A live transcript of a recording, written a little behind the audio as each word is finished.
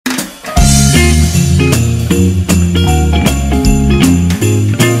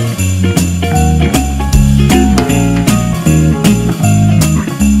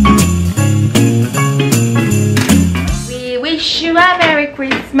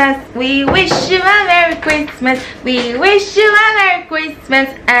Christmas. We wish you a Merry Christmas. We wish you a Merry Christmas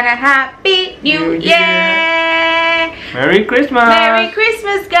and a Happy New Year. Merry Christmas. Merry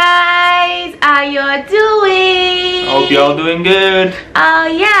Christmas, guys. How you doing? Hope y'all doing good. Oh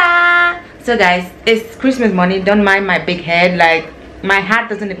yeah. So guys, it's Christmas morning. Don't mind my big head. Like my hat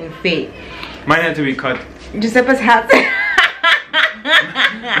doesn't even fit. Mine had to be cut. Giuseppe's hat.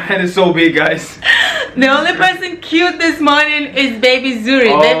 My head is so big, guys. The only person cute this morning is baby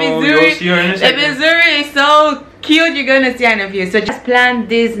Zuri. Oh, Baby Zuri, you'll see her in a second. Baby Zuri is so cute. You're gonna see her in a few. So just planned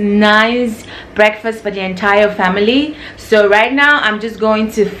this nice breakfast for the entire family. So right now I'm just going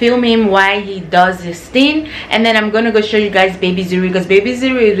to film him while he does his thing, and then I'm gonna go show you guys baby Zuri, because baby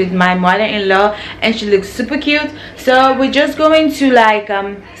Zuri is with my mother-in-law and she looks super cute. So we're just going to like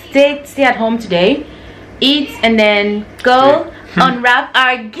stay at home today, eat, and then go unwrap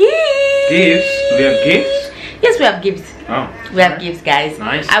our gifts. Gifts? Do we have gifts? Yes, we have gifts. Oh, we have gifts, guys.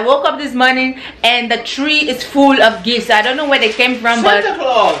 Nice. I woke up this morning and the tree is full of gifts. I don't know where they came from, Santa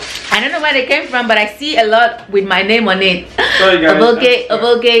Claus. I don't know where they came from, but I see a lot with my name on it. Sorry, guys. Okay.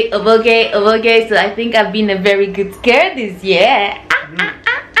 So I think I've been a very good girl this year.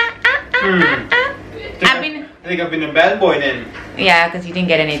 I think I've been a bad boy then. Yeah, because you didn't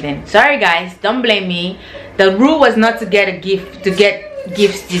get anything. Sorry, guys. Don't blame me. The rule was not to get a gift, to get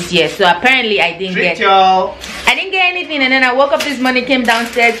gifts this year. So apparently I didn't get anything. And then I woke up this morning, came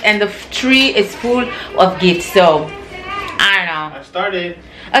downstairs, and the tree is full of gifts. So I don't know. I started.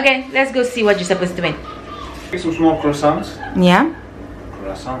 Okay, let's go see what Giuseppe's doing. Make some small croissants. Yeah.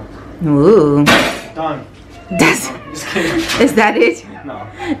 Croissant. Ooh. Done. That's. No, just kidding. Is that it? No.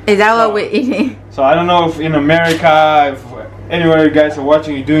 Is that what we're eating? So I don't know if in America, if anywhere you guys are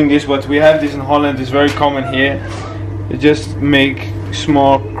watching you doing this, but we have this in Holland. It's very common here. You just make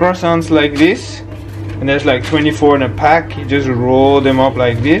small croissants like this, and there's like 24 in a pack. You just roll them up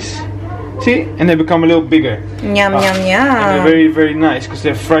like this. See, and they become a little bigger. Yum yum yum. And they're very, very nice because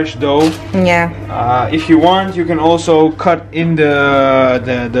they're fresh dough. Yeah. If you want, you can also cut in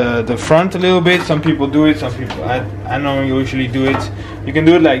the front a little bit. Some people do it. Some people I don't usually do it. You can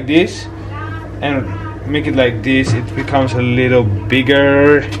do it like this and make it like this. It becomes a little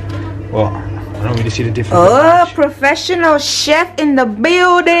bigger. Well, I don't really see the difference. Oh, professional chef in the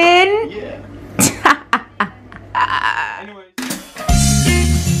building. Yeah. Anyway.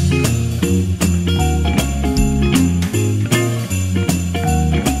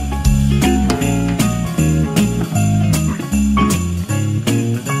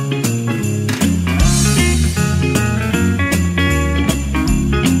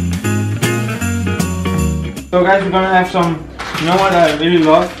 So guys, we're gonna have some, you know what I really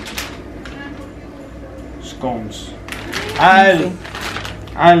love? Scones. I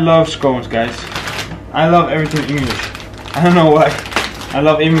love scones, guys. I love everything English. I don't know why. I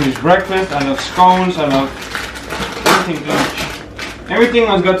love English breakfast, I love scones, I love everything English. Everything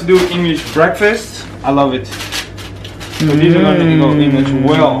that's got to do with English breakfast, I love it. So these are gonna go in as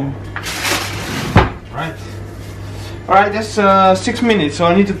well. Right. Alright, that's 6 minutes, so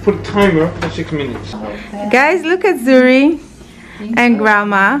I need to put a timer for 6 minutes. Guys, look at Zuri and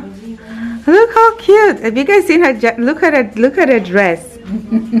Grandma. Look how cute. Have you guys seen her? Look at her dress.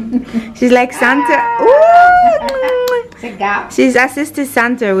 She's like Santa. Ooh. She's assisted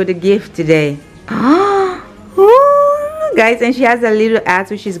Santa with a gift today. Ooh, guys, and she has a little hat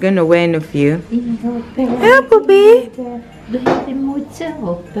which she's gonna wear in a few. Yeah, puppy. Do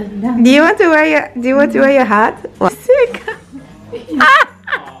you want to wear your hat? Sick.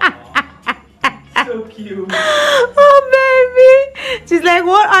 So cute. Oh baby, she's like,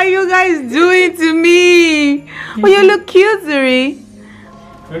 what are you guys doing to me? Oh, you look cute, Zuri.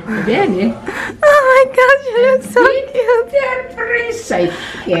 Oh my gosh, you look so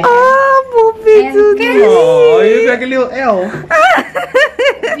cute. Oh, poopy toothy. Oh, you look like a little elf.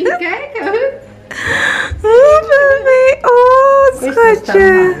 Oh baby, oh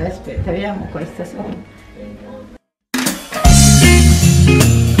scratcher. Aspetta, vediamo questa sopra.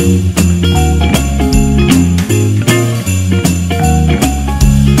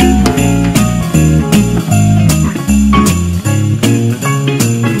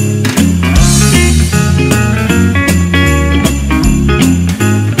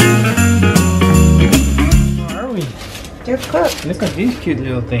 Look at these cute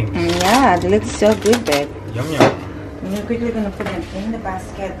little things. Yeah, they look so good, babe. Yum yum. We're quickly gonna put them in the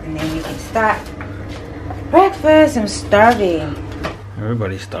basket and then we can start breakfast. I'm starving.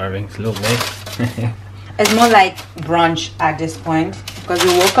 Everybody's starving. It's a little late. It's more like brunch at this point because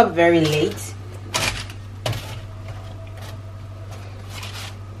we woke up very late.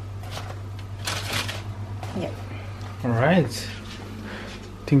 Yep. Alright.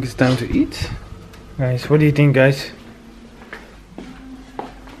 think it's time to eat. Guys, what do you think, guys?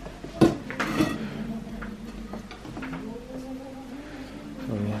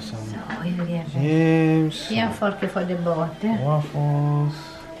 So we have some jams, Via forche for the botte. waffles,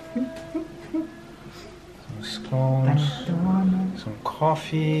 some scones, Panettone. some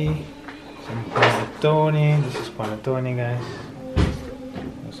coffee, some panettone. This is panettone, guys. We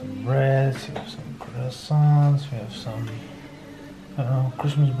have some breads, we have some croissants, we have some, I don't know,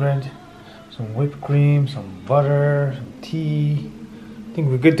 Christmas bread, some whipped cream, some butter, some tea. I think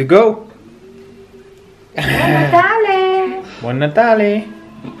we're good to go. Buon Natale! Buon Natale!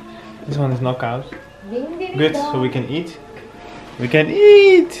 This one is knockout. Ding, ding, Good, dong. so we can eat. We can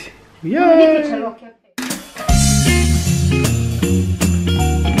eat! Vedi che c'è Yay! l'occhio aperto.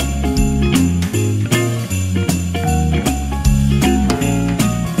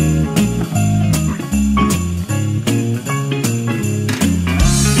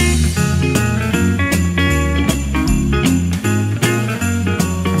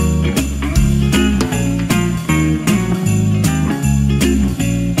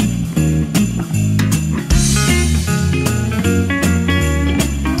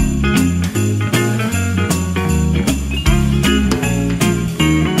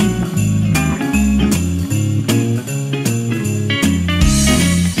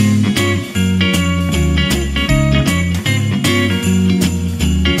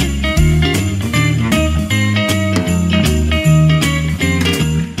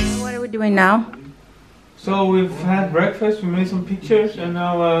 Now So we've had breakfast, we made some pictures, and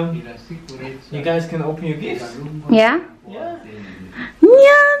now you guys can open your gifts. yeah Yeah.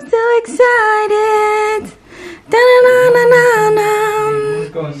 I'm so excited. Da-na-na-na-na-na.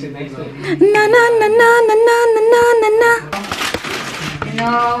 Let's go and sit next to it. Na-na-na-na-na-na-na-na-na.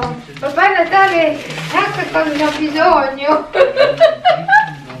 No, Papà Natale, ecco cosa ho bisogno.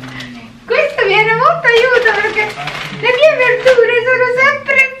 Questo viene molto aiuto perché le mie verdure sono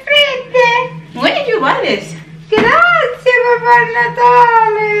sempre fredde. When did you buy this? Grazie Papà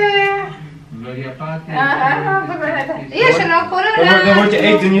Natale. No, Papà Natale. Io ce l'ho ancora Dan wordt je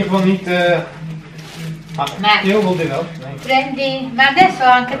eten in là. ieder geval niet Nee. heel veel dit ook. Nee. Prendi, ma adesso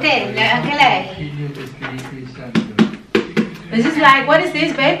anche te, anche lei. This is like, what is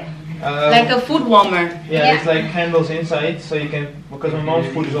this, babe? Like a food warmer. Yeah, it's like candles inside, so you can, because my mom's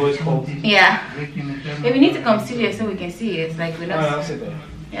food is always cold. Yeah. Maybe we need to come sit here so we can see it. It's like with Oh, us. I'll sit there.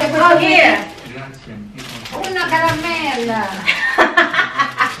 Yeah. Oh, here. Una caramella.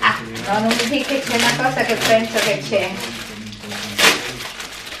 No, non mi dica che c'è una cosa che penso che c'è.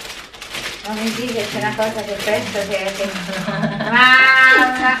 Non mi dica che c'è una cosa che penso che...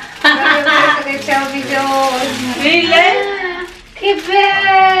 Mamma, proprio questo che c'è bisogno. Really? Che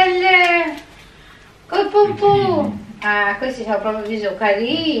belle! Col pompù. Ah, questi sono proprio bisogno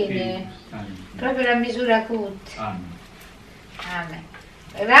carini. Proprio la misura cut. Amen.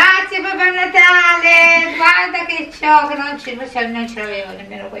 Grazie Babbo Natale! Guarda che c'ho, che non ce l'avevo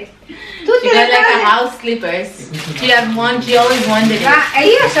nemmeno questo. She Tutte got le like a cose. house slippers. She had one, she always wanted it. Ma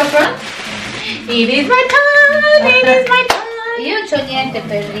io so proprio... It is my time, it is my time. Io non c'ho niente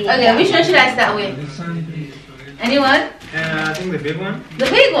per ridere. Okay, which one should I start with? Anyone? I think the big one. The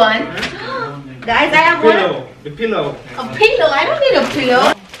big one? Guys, I have one. Pillow. The pillow. A pillow? I don't need a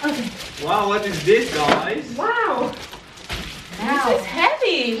pillow. Okay. Wow, what is this, guys? Wow. Wow. This is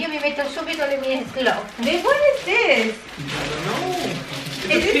heavy. Io mi metto subito le mie slot. Babe, what is this? I don't know. Is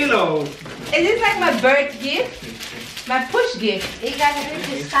It's a it- pillow. Is this like my birth gift? My push gift? I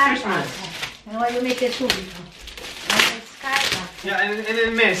questi scarpa. Me lo voglio mettere subito. Scarpa. Yeah, and a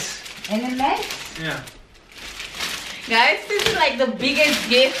mess. E nel mezzo? Yeah. Guys, this is like the biggest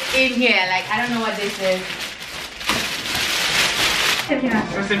gift in here. Like, I don't know what this is.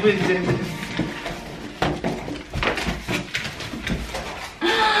 Questa è qui.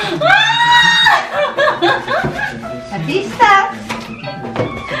 La pista?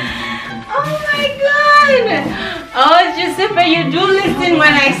 Oh my god! Oh, Giuseppe, you do listen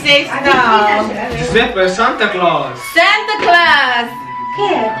when I say La piscina ce stuff. l'avevo. Giuseppe, Santa Claus. Santa Claus!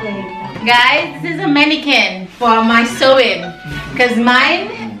 Che è quella? Guys, this is a mannequin for my sewing. Because mine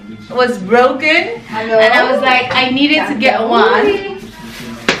was broken. Allora? And I was like, I needed to get one.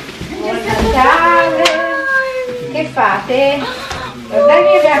 Buon Natale! Che fate? Guardate i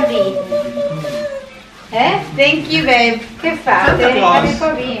miei bambini. Thank you, babe. Che fate? Santa Claus. Fate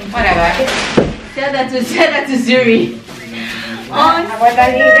povini. Whatever. Tell that to Zuri. Ma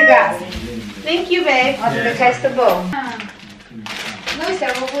guardate i regali. Thank you, babe. Ho detto che è sto buono. Noi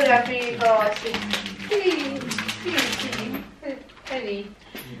siamo pure a aprire cose. Sì. È lì.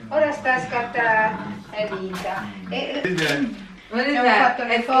 Ora sta a scattare Elisa. What is Abbiamo that? fatto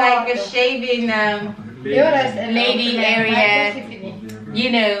le It's like a foto. shaving E ora lady area. Quasi finito. You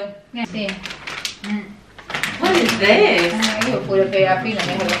know. Sì. What is this? Io pure per la fine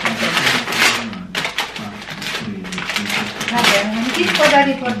mi voglio fare. Vabbè, un disco da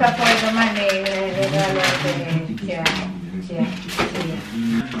riportare poi domani regalo per zia.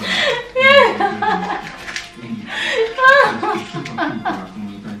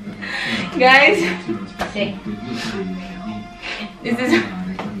 Guys, Sì. this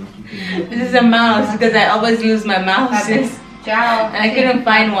is a mouse because I always lose my mouses. Ciao. And I couldn't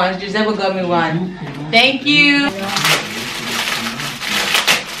find one. Giuseppe got me one. Thank you.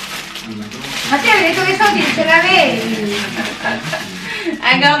 Ma te hai detto che soldi ce l'avevi?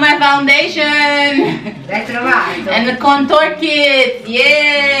 I got my foundation L'hai trovato? and the contour kit. Ma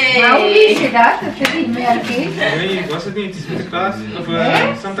Yay! Ulisse dato per il merchio? Weet was het niet? Sinterklaas? Of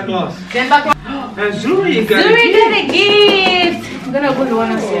Santa Claus? Zuri, got Zuri got a gift. I'm gonna put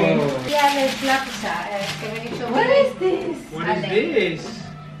one on Zuri. What is this? What is this?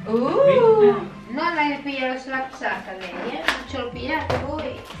 Ooh. Non l'hai pigliato sulla pisata lei, non ce l'ho pigliato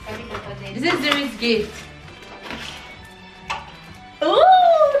voi, capito cosa This is Zuri's gift. Ooh,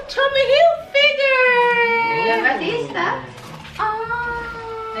 Tommy Hilfiger. La Battista? Oh.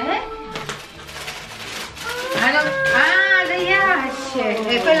 Le Yasce,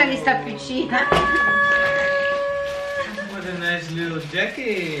 e quella li sta piccina. What a nice little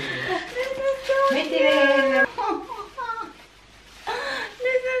jacket. Metti le...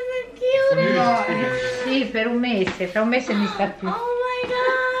 This is so cute. No, sì, per un mese, tra un mese mi sta più. Oh my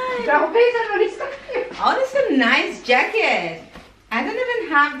god. Tra un mese non li sta più. Oh, this is a nice jacket. I don't even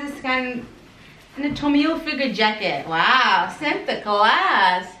have this kind in a Tommy Hilfiger jacket. Wow, Santa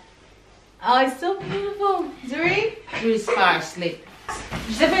Claus. Oh, it's so beautiful. Zuri? Zuri's far asleep.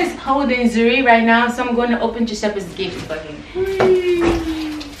 Giuseppe is holding Zuri right now, so I'm going to open Giuseppe's gift for him.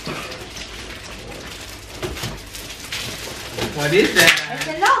 What is that?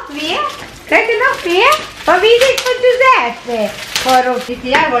 Ce l'ho qui, Sai che l'ho qui, Fa video con Giuseppe. Porro, ti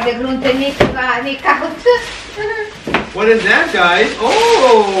tiravo le grunte di couch. What is that, guys?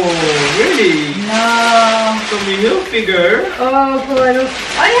 Oh, really? No. Tommy Hilfiger. Oh, porro.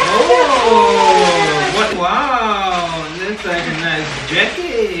 Oh, what? Wow, looks like a nice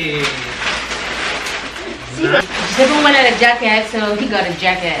jacket. Giuseppe wanted a jacket, so he got a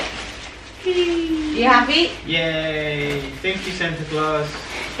jacket. You happy? Yay! Thank you, Santa Claus.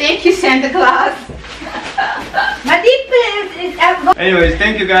 Thank you, Santa Claus. Ma di... Anyways,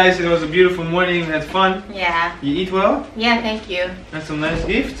 thank you guys. It was a beautiful morning. We had fun. Yeah. You eat well? Yeah, thank you. That's some nice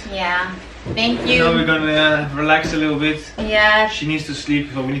gift. Yeah. Thank Now we're you. gonna relax a little bit. Yeah. She needs to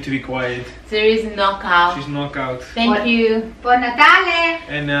sleep, so we need to be quiet. Zuri's knockout. She's knockout. Thank you. Buon Natale.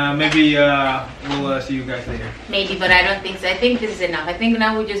 And maybe we'll see you guys later. Maybe, but I don't think so. I think this is enough. I think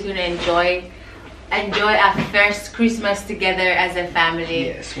now we're just gonna enjoy our first Christmas together as a family.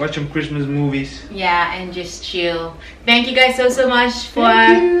 Yes, watch some Christmas movies. Yeah, and just chill. Thank you guys so much for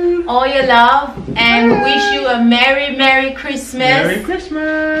all your love, and wish you a Merry Christmas. Merry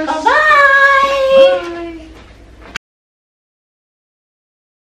Christmas! Bye-bye. Bye.